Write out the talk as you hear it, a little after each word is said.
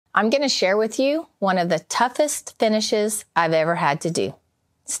I'm going to share with you one of the toughest finishes I've ever had to do.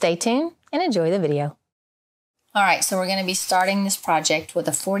 Stay tuned and enjoy the video. All right, so we're going to be starting this project with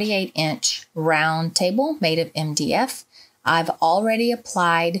a 48-inch round table made of MDF. I've already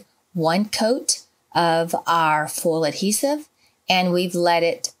applied one coat of our foil adhesive, and we've let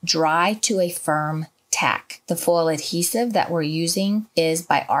it dry to a firm tack. The foil adhesive that we're using is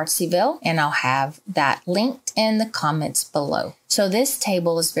by Artsyville, and I'll have that linked in the comments below. So this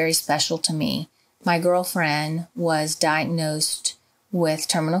table is very special to me. My girlfriend was diagnosed with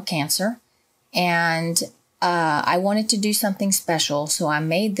terminal cancer, and I wanted to do something special, so I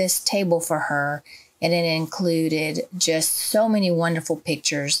made this table for her, and it included just so many wonderful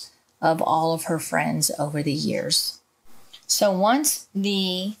pictures of all of her friends over the years. So once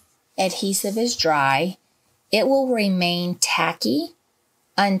the adhesive is dry, it will remain tacky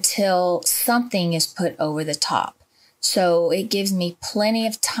until something is put over the top. So it gives me plenty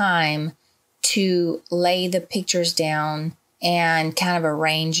of time to lay the pictures down and kind of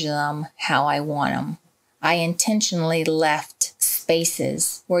arrange them how I want them. I intentionally left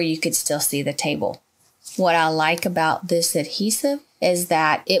spaces where you could still see the table. What I like about this adhesive is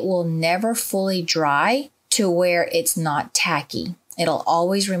that it will never fully dry to where it's not tacky. It'll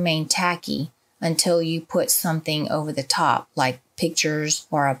always remain tacky until you put something over the top, like pictures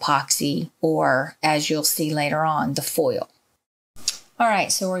or epoxy, or as you'll see later on, the foil. All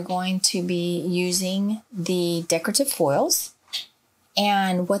right, so we're going to be using the decorative foils.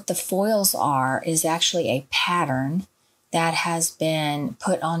 And what the foils are is actually a pattern that has been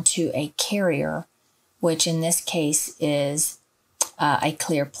put onto a carrier, which in this case is a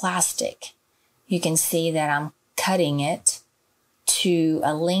clear plastic. You can see that I'm cutting it to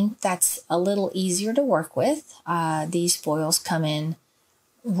a length that's a little easier to work with. These foils come in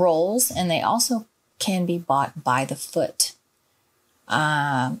rolls, and they also can be bought by the foot.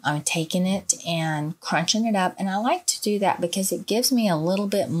 I'm taking it and crunching it up, and I like to do that because it gives me a little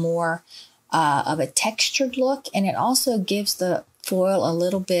bit more of a textured look, and it also gives the foil a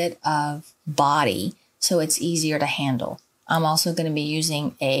little bit of body, so it's easier to handle. I'm also going to be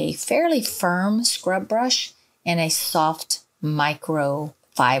using a fairly firm scrub brush and a soft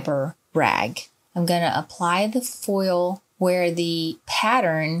microfiber rag. I'm going to apply the foil where the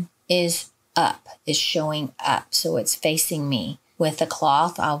pattern is up, is showing up, so it's facing me. With the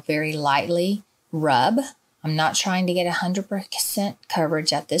cloth, I'll very lightly rub. I'm not trying to get 100%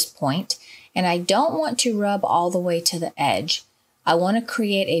 coverage at this point, and I don't want to rub all the way to the edge. I want to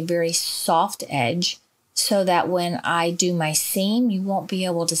create a very soft edge so that when I do my seam, you won't be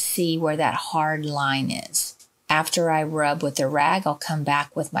able to see where that hard line is. After I rub with the rag, I'll come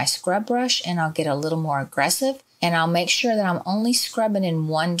back with my scrub brush and I'll get a little more aggressive, and I'll make sure that I'm only scrubbing in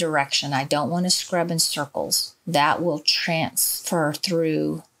one direction. I don't want to scrub in circles. That will transfer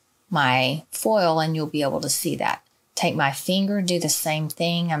through my foil and you'll be able to see that. Take my finger, do the same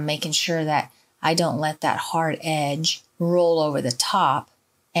thing. I'm making sure that I don't let that hard edge roll over the top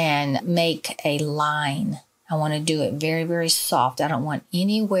and make a line. I want to do it very, very soft. I don't want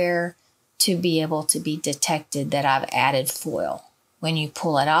anywhere to be able to be detected that I've added foil. When you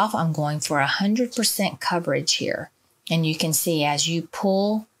pull it off, I'm going for 100% coverage here. And you can see as you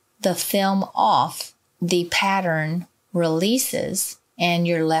pull the film off, the pattern releases and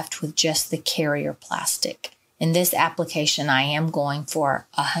you're left with just the carrier plastic. In this application, I am going for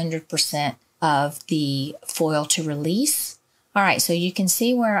 100% of the foil to release. All right, so you can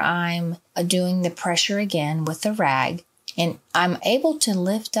see where I'm doing the pressure again with the rag. And I'm able to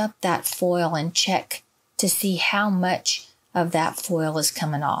lift up that foil and check to see how much of that foil is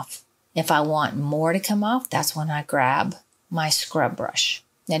coming off. If I want more to come off, that's when I grab my scrub brush.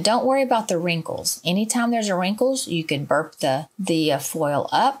 Now don't worry about the wrinkles. Anytime there's a wrinkles, you can burp the foil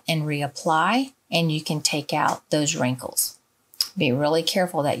up and reapply, and you can take out those wrinkles. Be really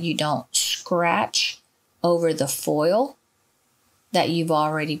careful that you don't scratch over the foil that you've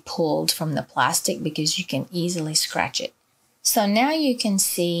already pulled from the plastic, because you can easily scratch it. So now you can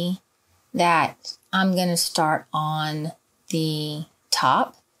see that I'm going to start on the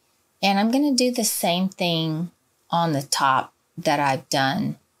top, and I'm going to do the same thing on the top that I've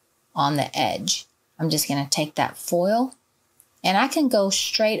done on the edge. I'm just going to take that foil, and I can go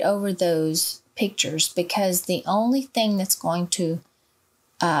straight over those pictures, because the only thing that's going to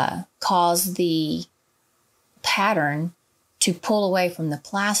cause the pattern to pull away from the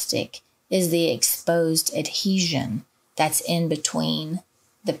plastic is the exposed adhesion that's in between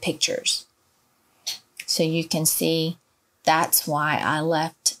the pictures. So you can see that's why I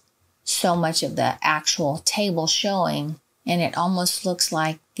left so much of the actual table showing, and it almost looks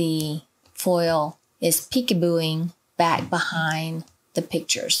like the foil is peekabooing back behind the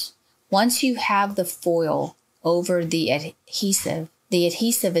pictures. Once you have the foil over the adhesive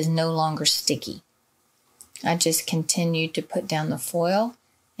is no longer sticky. I just continued to put down the foil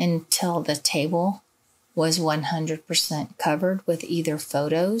until the table was 100% covered with either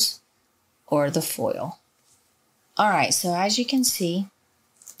photos or the foil. All right, so as you can see,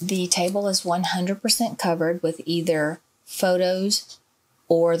 the table is 100% covered with either photos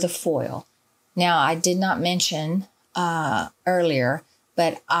or the foil. Now, I did not mention earlier,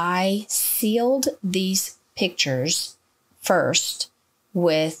 but I sealed these pictures first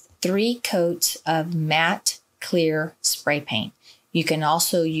with 3 coats of matte clear spray paint. You can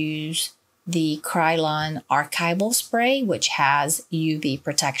also use the Krylon archival spray, which has UV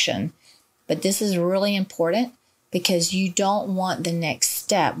protection. But this is really important because you don't want the next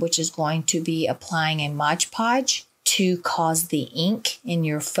step, which is going to be applying a Mod Podge, to cause the ink in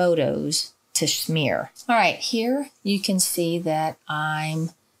your photos to smear. All right, here you can see that I'm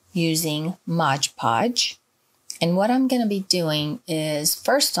using Mod Podge. And what I'm going to be doing is,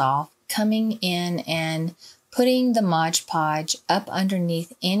 first off, coming in and putting the Mod Podge up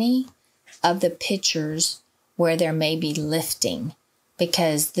underneath any of the pictures where there may be lifting.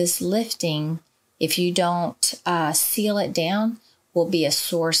 Because this lifting, if you don't seal it down, will be a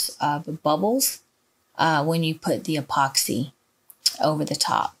source of bubbles when you put the epoxy over the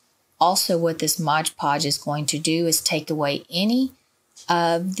top. Also, what this Mod Podge is going to do is take away any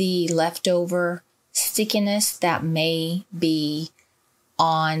of the leftover stickiness that may be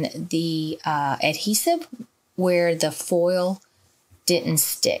on the adhesive where the foil didn't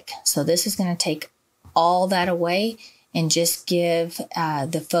stick. So this is going to take all that away and just give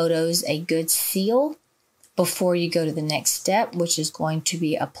the photos a good seal before you go to the next step, which is going to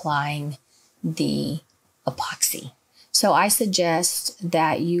be applying the epoxy. So I suggest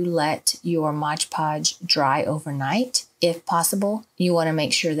that you let your Mod Podge dry overnight. If possible, you want to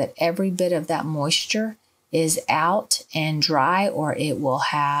make sure that every bit of that moisture is out and dry, or it will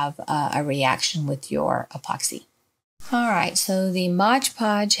have a reaction with your epoxy. All right, so the Mod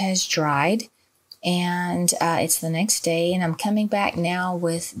Podge has dried, and it's the next day, and I'm coming back now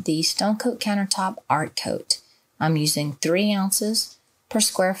with the Stone Coat Countertop Art Coat. I'm using 3 ounces per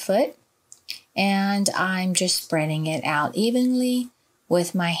square foot, and I'm just spreading it out evenly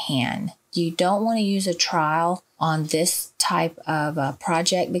with my hand. You don't want to use a trowel on this type of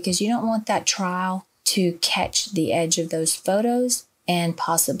project because you don't want that trowel to catch the edge of those photos and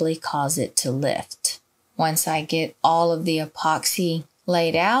possibly cause it to lift. Once I get all of the epoxy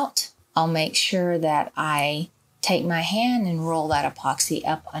laid out, I'll make sure that I take my hand and roll that epoxy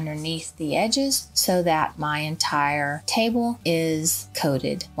up underneath the edges so that my entire table is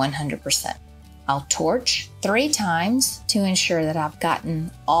coated 100%. I'll torch 3 times to ensure that I've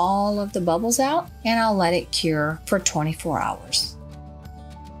gotten all of the bubbles out, and I'll let it cure for 24 hours.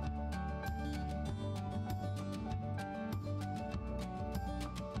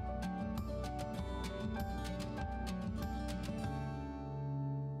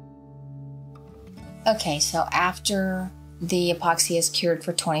 Okay, so after the epoxy is cured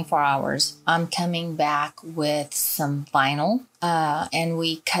for 24 hours, I'm coming back with some vinyl, and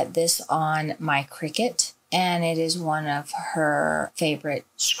we cut this on my Cricut, and it is one of her favorite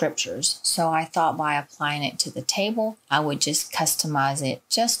scriptures. So I thought by applying it to the table, I would just customize it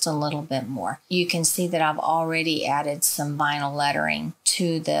just a little bit more. You can see that I've already added some vinyl lettering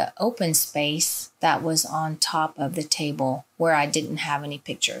to the open space that was on top of the table where I didn't have any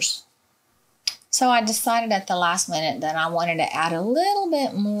pictures. So I decided at the last minute that I wanted to add a little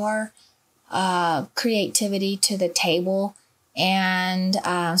bit more creativity to the table. And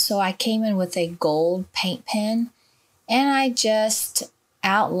so I came in with a gold paint pen, and I just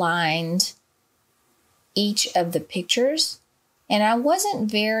outlined each of the pictures. And I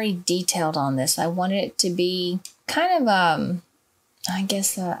wasn't very detailed on this. I wanted it to be kind of, I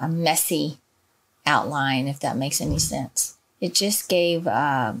guess, a messy outline, if that makes any sense. It just gave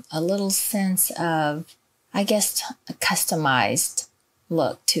a little sense of, I guess, a customized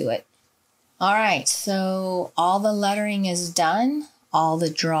look to it. All right, so all the lettering is done. All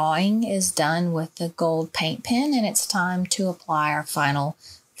the drawing is done with the gold paint pen, and it's time to apply our final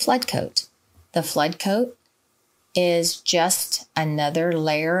flood coat. The flood coat is just another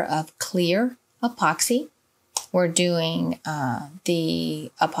layer of clear epoxy. We're doing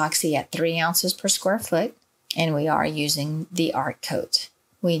the epoxy at 3 ounces per square foot. And we are using the art coat.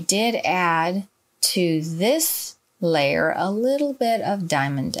 We did add to this layer a little bit of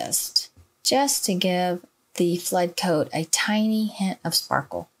diamond dust, just to give the flood coat a tiny hint of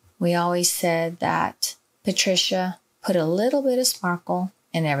sparkle. We always said that Patricia put a little bit of sparkle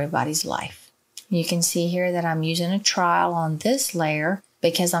in everybody's life. You can see here that I'm using a trowel on this layer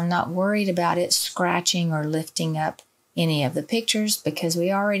because I'm not worried about it scratching or lifting up any of the pictures because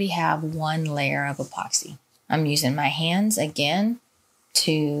we already have one layer of epoxy. I'm using my hands again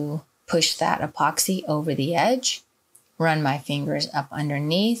to push that epoxy over the edge, run my fingers up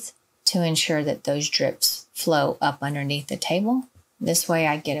underneath to ensure that those drips flow up underneath the table. This way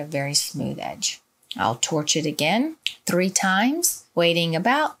I get a very smooth edge. I'll torch it again 3 times, waiting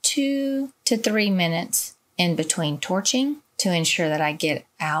about 2 to 3 minutes in between torching to ensure that I get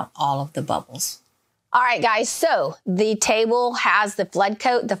out all of the bubbles. All right, guys, so the table has the flood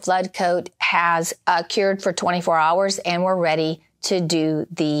coat. The flood coat has cured for 24 hours, and we're ready to do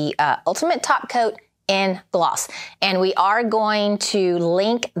the ultimate top coat in gloss. And we are going to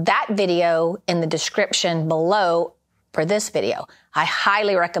link that video in the description below for this video. I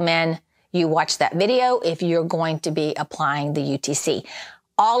highly recommend you watch that video if you're going to be applying the UTC.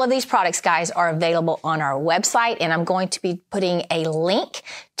 All of these products, guys, are available on our website, and I'm going to be putting a link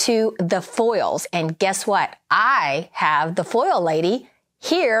to the foils. And guess what? I have the foil lady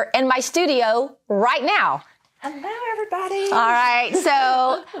here in my studio right now. Hello, everybody. All right,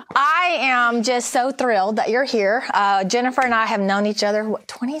 so I am just so thrilled that you're here. Jennifer and I have known each other, what,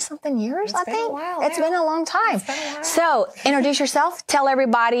 20-something years, I think? It's been a while. It's been a long time. It's been a while. So introduce yourself. Tell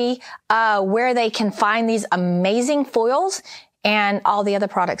everybody where they can find these amazing foils and all the other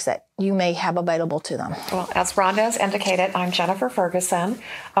products that you may have available to them. Well, as Rhonda has indicated, I'm Jennifer Ferguson,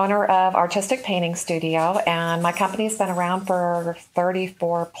 owner of Artistic Painting Studio, and my company's been around for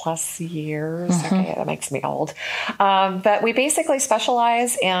 34 plus years. Okay, that makes me old. But we basically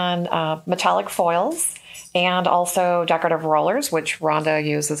specialize in metallic foils and also decorative rollers, which Rhonda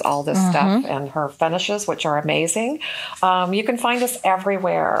uses all this stuff and her finishes, which are amazing. You can find us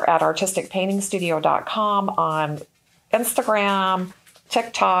everywhere at artisticpaintingstudio.com, on Instagram,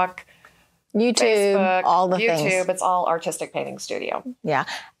 TikTok, YouTube, Facebook, all the YouTube. things. It's all Artistic Painting Studio. Yeah.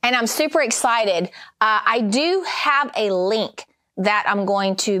 And I'm super excited. I do have a link that I'm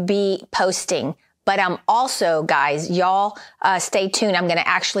going to be posting, but I'm also, guys, y'all stay tuned. I'm going to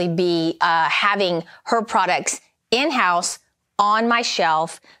actually be having her products in-house on my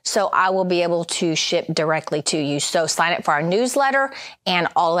shelf, so I will be able to ship directly to you. So sign up for our newsletter, and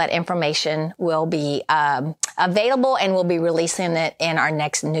all that information will be available, and we'll be releasing it in our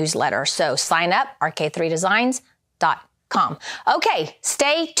next newsletter. So sign up, RK3Designs.com. Okay,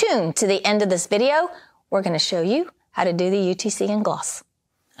 stay tuned to the end of this video. We're going to show you how to do the UTC in gloss.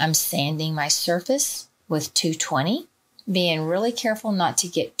 I'm sanding my surface with 220, being really careful not to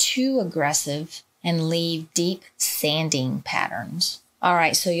get too aggressive and leave deep sanding patterns. All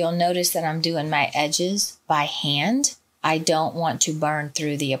right, so you'll notice that I'm doing my edges by hand. I don't want to burn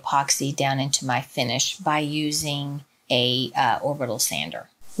through the epoxy down into my finish by using a orbital sander.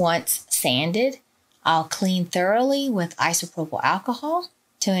 Once sanded, I'll clean thoroughly with isopropyl alcohol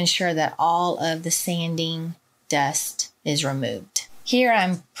to ensure that all of the sanding dust is removed. Here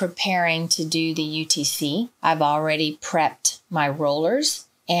I'm preparing to do the UTC. I've already prepped my rollers,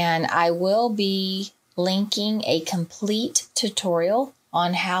 and I will be linking a complete tutorial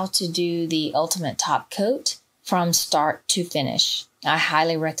on how to do the ultimate top coat from start to finish. I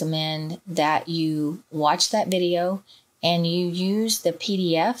highly recommend that you watch that video and you use the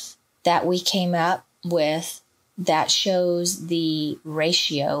PDF that we came up with that shows the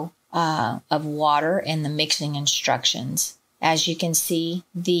ratio of water and the mixing instructions. As you can see,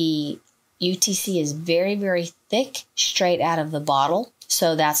 the UTC is very, very thick straight out of the bottle.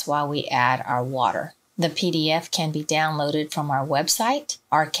 So that's why we add our water. The PDF can be downloaded from our website,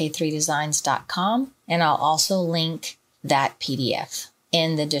 RK3Designs.com, and I'll also link that PDF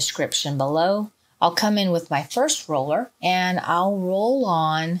in the description below. I'll come in with my first roller, and I'll roll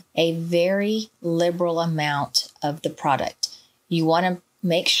on a very liberal amount of the product. You want to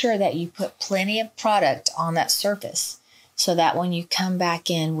make sure that you put plenty of product on that surface, so that when you come back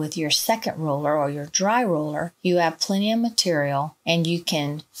in with your second roller or your dry roller, you have plenty of material and you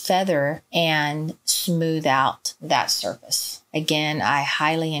can feather and smooth out that surface. Again, I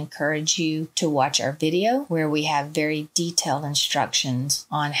highly encourage you to watch our video where we have very detailed instructions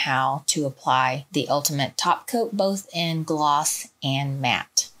on how to apply the ultimate top coat, both in gloss and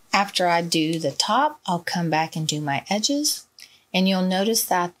matte. After I do the top, I'll come back and do my edges, and you'll notice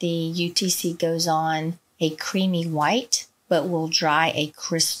that the UTC goes on a creamy white, but will dry a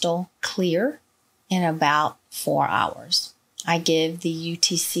crystal clear in about 4 hours. I give the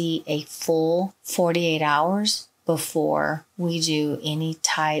UTC a full 48 hours before we do any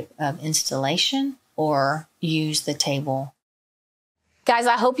type of installation or use the table. Guys,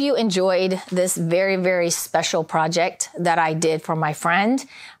 I hope you enjoyed this very, very special project that I did for my friend.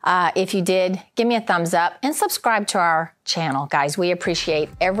 If you did, give me a thumbs up and subscribe to our channel. Guys, we appreciate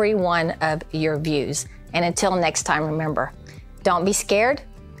every one of your views. And until next time, remember, don't be scared,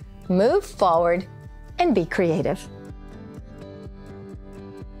 move forward, and be creative.